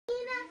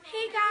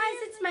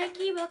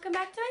Mikey, welcome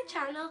back to my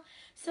channel.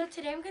 So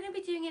today I'm going to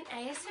be doing an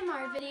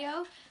ASMR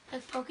video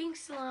of poking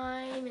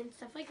slime and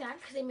stuff like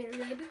that because I made a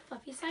really big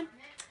fluffy slime.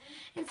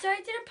 And sorry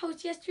I didn't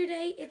post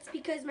yesterday. It's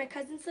because my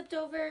cousin slept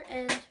over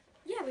and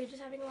yeah, we were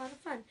just having a lot of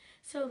fun.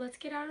 So let's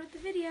get on with the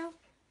video.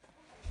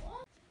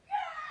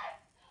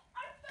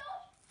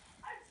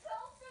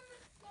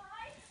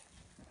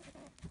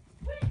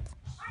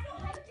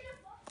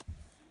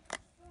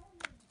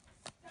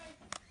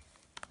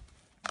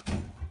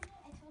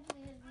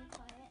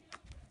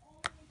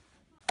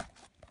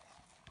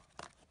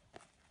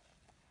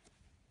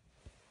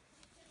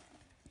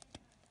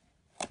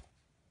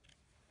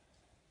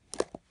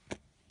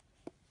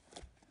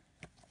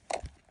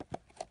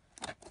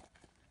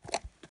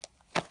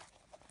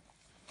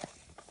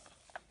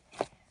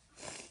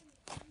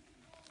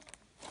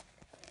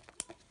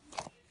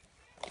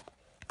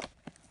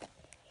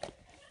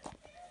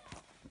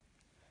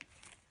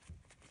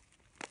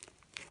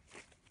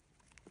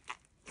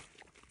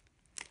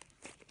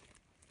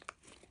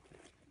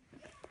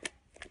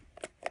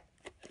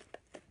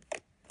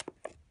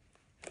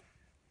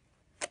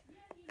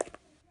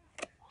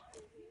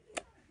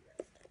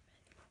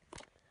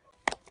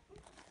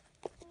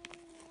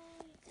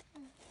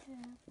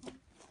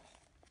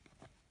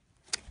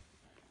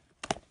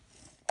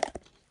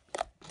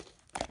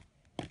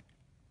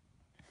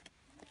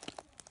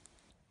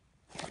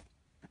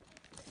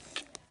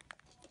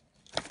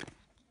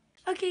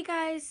 Okay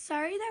guys,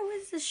 sorry that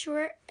was a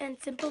short and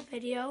simple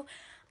video.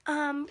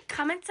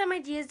 Comment some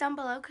ideas down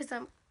below because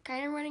I'm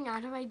kind of running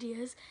out of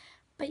ideas.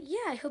 But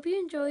yeah, I hope you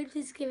enjoyed.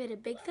 Please give it a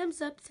big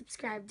thumbs up,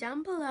 subscribe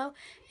down below,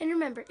 and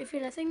remember, if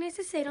you're nothing nice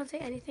to say, don't say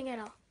anything at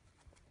all.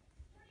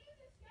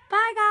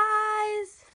 Bye guys!